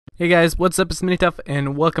Hey guys, what's up? It's Minituff,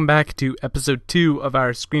 and welcome back to episode 2 of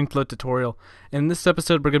our Screenflow tutorial. In this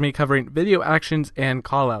episode, we're going to be covering video actions and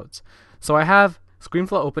callouts. So I have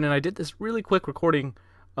Screenflow open, and I did this really quick recording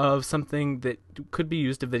of something that could be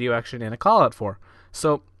used a video action and a callout for.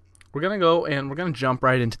 So we're going to go and we're going to jump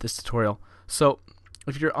right into this tutorial. So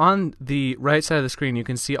if you're on the right side of the screen, you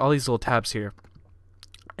can see all these little tabs here.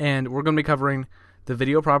 And we're going to be covering the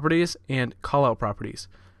video properties and callout properties.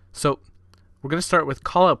 So we're going to start with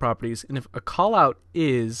callout properties, and if a callout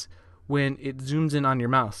is when it zooms in on your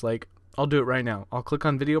mouse, like I'll do it right now. I'll click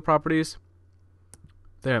on video properties.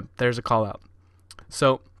 There's a callout.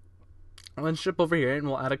 So let's jump over here and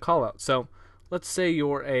we'll add a callout. So let's say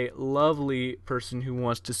you're a lovely person who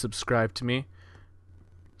wants to subscribe to me.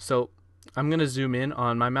 So I'm going to zoom in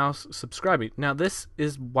on my mouse subscribing. Now this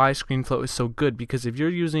is why Screenflow is so good, because if you're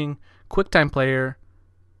using QuickTime Player,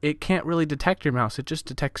 it can't really detect your mouse. It just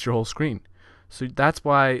detects your whole screen. So that's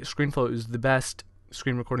why Screenflow is the best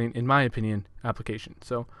screen recording, in my opinion, application.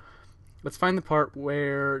 So let's find the part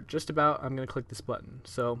where just about I'm going to click this button.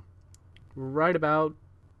 So right about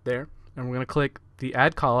there, and we're going to click the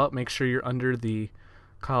Add Callout. Make sure you're under the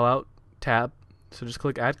Callout tab. So just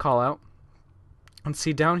click Add Callout. And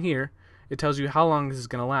see down here, it tells you how long this is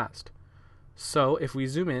going to last. So if we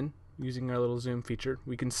zoom in, using our little zoom feature,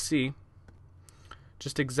 we can see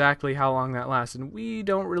just exactly how long that lasts, and we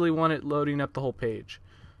don't really want it loading up the whole page,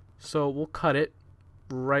 so we'll cut it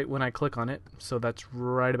right when I click on it. So that's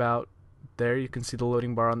right about there. You can see the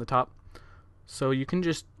loading bar on the top, so you can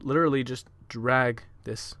just literally just drag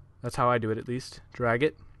this. That's how I do it, at least. Drag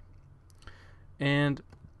it, and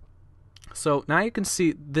so now you can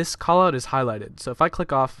see this callout is highlighted. So if I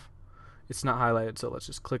click off, it's not highlighted, so let's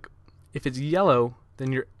just click. If it's yellow,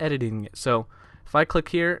 then you're editing it. So if I click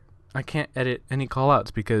here, I can't edit any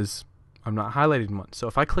callouts because I'm not highlighting one. So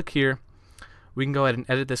if I click here, we can go ahead and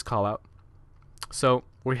edit this callout. So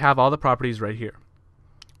we have all the properties right here.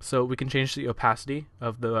 So we can change the opacity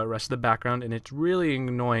of the rest of the background, and it's really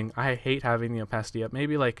annoying. I hate having the opacity up,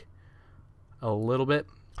 maybe like a little bit.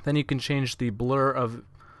 Then you can change the blur of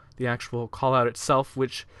the actual callout itself,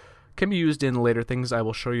 which can be used in later things. I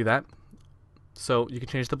will show you that. So you can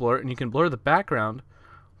change the blur, and you can blur the background,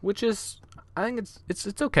 which is, I think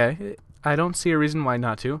it's okay. I don't see a reason why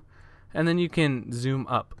not to. And then you can zoom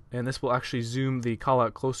up, and this will actually zoom the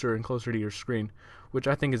callout closer and closer to your screen, which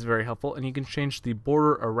I think is very helpful. And you can change the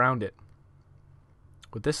border around it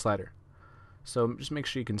with this slider. So just make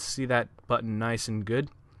sure you can see that button nice and good.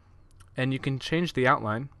 And you can change the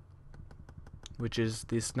outline, which is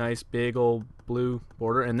this nice big old blue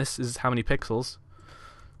border, and this is how many pixels.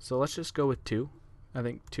 So let's just go with 2. I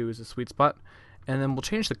think 2 is a sweet spot. And then we'll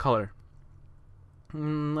change the color.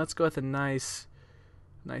 Let's go with a nice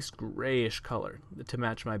grayish color to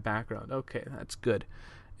match my background. Okay, that's good.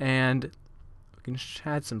 And we can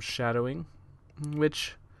add some shadowing,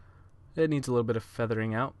 which it needs a little bit of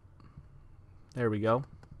feathering out. There we go.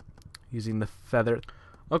 Using the feather.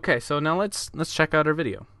 Okay, so now let's check out our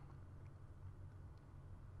video.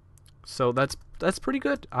 So that's pretty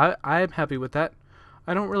good. I'm happy with that.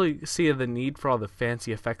 I don't really see the need for all the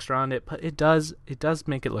fancy effects around it, but it does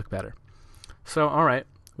make it look better. So alright,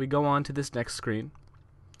 we go on to this next screen,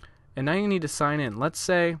 and now you need to sign in. Let's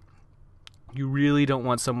say you really don't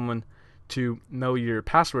want someone to know your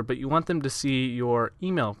password, but you want them to see your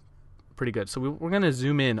email pretty good. So we're going to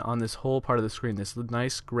zoom in on this whole part of the screen, this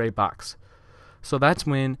nice gray box. So that's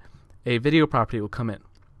when a video property will come in.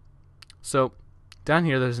 So down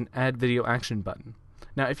here there's an Add Video Action button.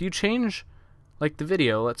 Now if you change like the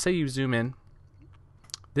video, let's say you zoom in,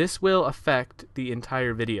 this will affect the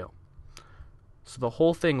entire video. So the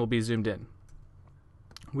whole thing will be zoomed in.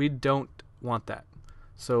 We don't want that.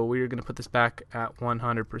 So we're going to put this back at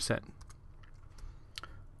 100%.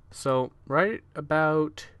 So right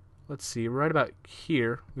about, let's see, right about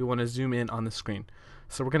here, we want to zoom in on the screen.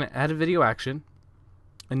 So we're going to add a video action,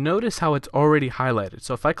 and notice how it's already highlighted.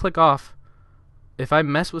 So if I click off, if I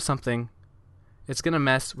mess with something, it's going to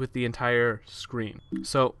mess with the entire screen.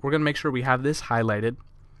 So we're going to make sure we have this highlighted,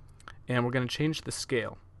 and we're going to change the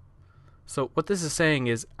scale. So what this is saying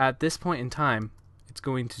is at this point in time, it's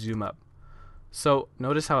going to zoom up. So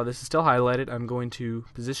notice how this is still highlighted. I'm going to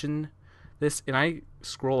position this, and I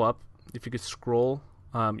scroll up. If you could scroll,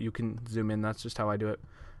 you can zoom in. That's just how I do it.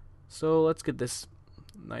 So let's get this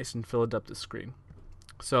nice and filled up the screen.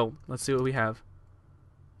 So let's see what we have.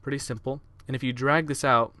 Pretty simple. And if you drag this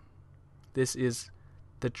out, this is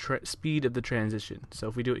the speed of the transition. So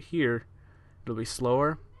if we do it here, it'll be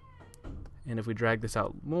slower, and if we drag this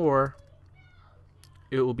out more,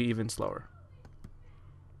 it will be even slower.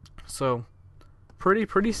 So pretty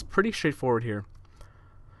straightforward here.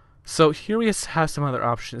 So here we have some other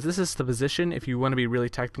options. This is the position if you want to be really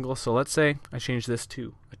technical. So let's say I change this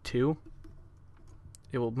to a 2.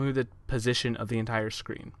 It will move the position of the entire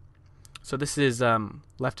screen. So this is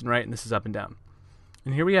left and right, and this is up and down.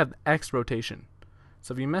 And here we have X rotation.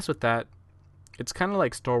 So if you mess with that, it's kind of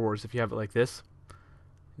like Star Wars if you have it like this.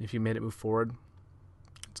 If you made it move forward,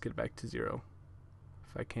 let's get it back to 0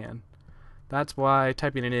 if I can. That's why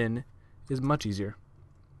typing it in is much easier.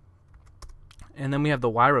 And then we have the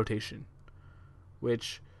Y rotation,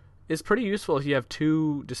 which is pretty useful if you have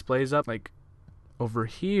 2 displays up. Like over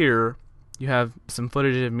here, you have some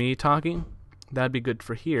footage of me talking. That'd be good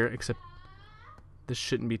for here, except this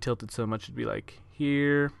shouldn't be tilted so much. It'd be like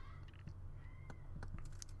here.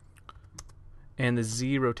 And the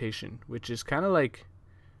Z rotation, which is kind of like,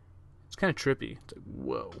 it's kind of trippy. It's like,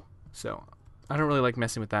 whoa. So I don't really like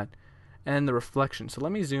messing with that. And the reflection. So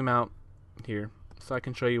let me zoom out here so I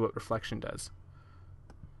can show you what reflection does.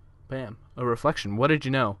 Bam. A reflection. What did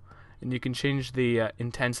you know? And you can change the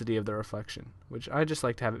intensity of the reflection, which I just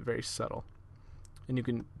like to have it very subtle. And you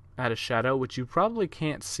can add a shadow, which you probably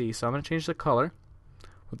can't see. So I'm going to change the color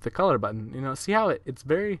with the color button. You know, see how it's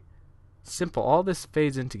very simple. All this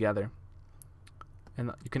fades in together. And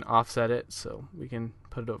you can offset it, so we can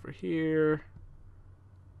put it over here.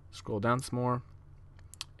 Scroll down some more.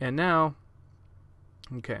 And now,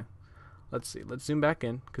 okay, let's see. Let's zoom back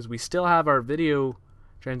in, because we still have our video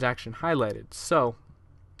transaction highlighted. So,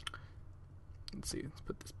 let's see. Let's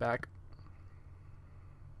put this back.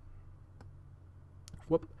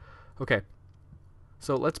 Whoop. Okay.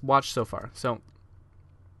 So let's watch so far. So,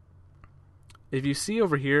 if you see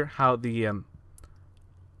over here how the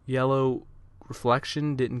yellow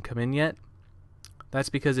reflection didn't come in yet, that's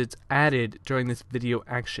because it's added during this video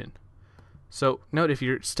action. So note, if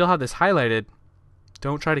you still have this highlighted,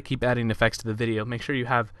 don't try to keep adding effects to the video. Make sure you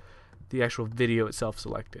have the actual video itself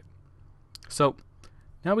selected. So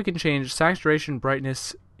now we can change saturation,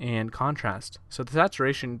 brightness, and contrast. So the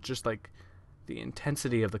saturation, just like the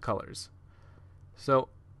intensity of the colors. So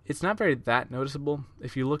it's not very that noticeable.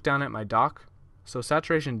 If you look down at my dock, so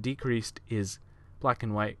saturation decreased is black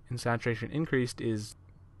and white, and saturation increased is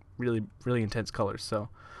really, really intense colors. So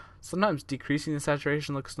sometimes decreasing the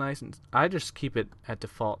saturation looks nice, and I just keep it at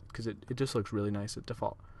default because it just looks really nice at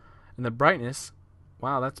default. And the brightness,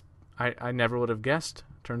 wow, that's I never would have guessed.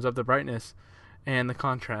 Turns up the brightness and the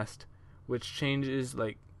contrast, which changes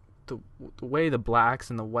like the way the blacks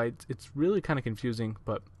and the whites. It's really kind of confusing,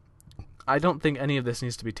 but I don't think any of this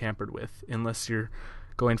needs to be tampered with unless you're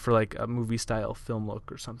going for like a movie style film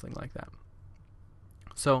look or something like that.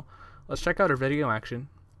 So let's check out our video action.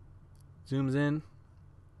 Zooms in,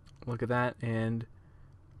 look at that, and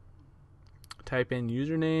type in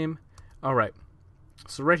username. Alright,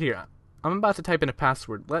 so right here, I'm about to type in a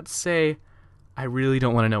password. Let's say I really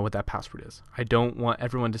don't want to know what that password is. I don't want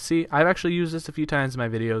everyone to see. I've actually used this a few times in my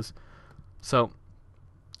videos. So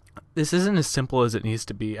this isn't as simple as it needs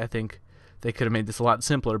to be. I think they could have made this a lot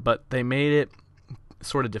simpler, but they made it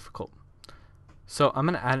sort of difficult. So I'm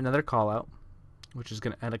going to add another callout, which is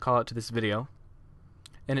going to add a callout to this video.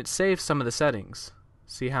 And it saves some of the settings.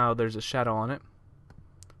 See how there's a shadow on it?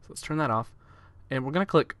 So let's turn that off. And we're going to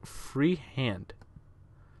click freehand.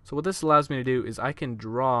 So what this allows me to do is I can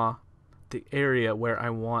draw the area where I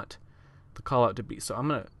want the callout to be. So I'm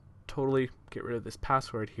going to totally get rid of this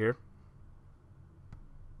password here.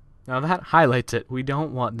 Now that highlights it. We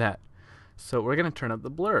don't want that. So we're going to turn up the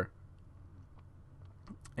blur.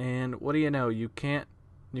 And what do you know? You can't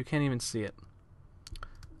even see it.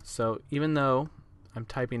 So even though I'm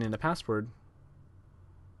typing in a password,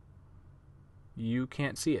 you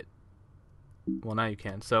can't see it. Well, now you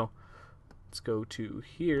can. So let's go to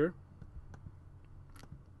here,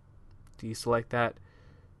 deselect that,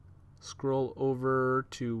 scroll over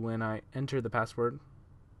to when I enter the password,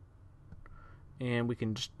 and we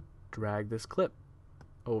can just drag this clip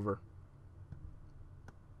over.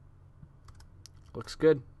 Looks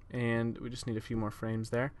good, and we just need a few more frames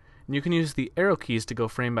there. And you can use the arrow keys to go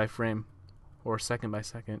frame by frame or second by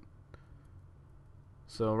second.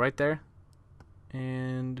 So right there,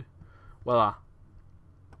 and voila.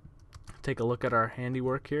 Take a look at our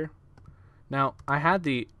handiwork here. Now I had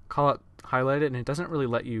the callout highlighted and it doesn't really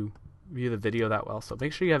let you view the video that well, so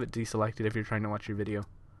make sure you have it deselected if you're trying to watch your video.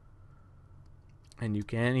 And you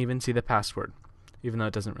can even see the password, even though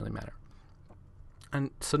it doesn't really matter.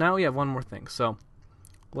 And so now we have one more thing. So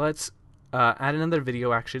let's add another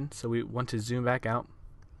video action. So we want to zoom back out,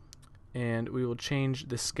 and we will change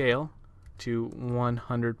the scale to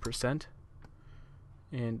 100%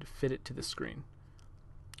 and fit it to the screen.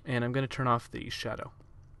 And I'm going to turn off the shadow.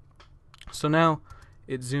 So now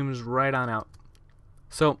it zooms right on out.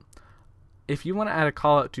 So if you want to add a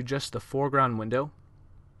callout to just the foreground window,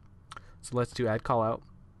 so let's do add callout.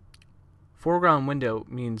 Foreground window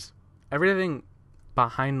means everything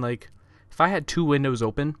behind, like if I had two windows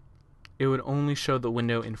open, it would only show the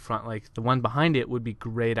window in front, like the one behind it would be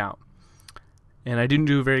grayed out. And I didn't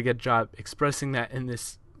do a very good job expressing that in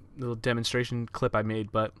this little demonstration clip I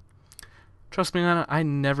made, but trust me on it, I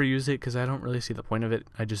never use it because I don't really see the point of it.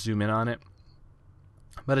 I just zoom in on it.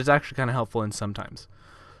 But it's actually kind of helpful in sometimes.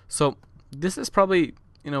 So this is probably,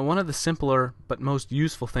 one of the simpler but most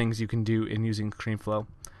useful things you can do in using Screenflow.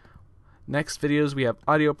 Next videos we have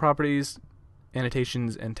audio properties,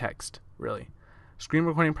 annotations, and text, really. Screen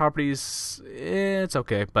recording properties, it's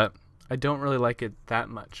okay, but I don't really like it that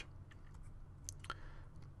much.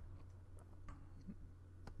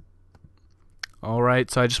 Alright,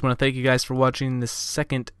 so I just want to thank you guys for watching this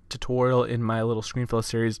second tutorial in my little Screenflow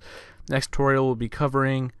series. Next tutorial will be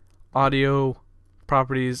covering audio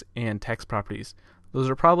properties and text properties. Those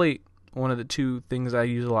are probably one of the two things I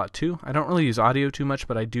use a lot too. I don't really use audio too much,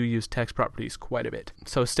 but I do use text properties quite a bit.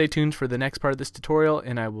 So stay tuned for the next part of this tutorial,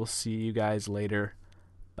 and I will see you guys later.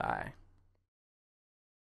 Bye.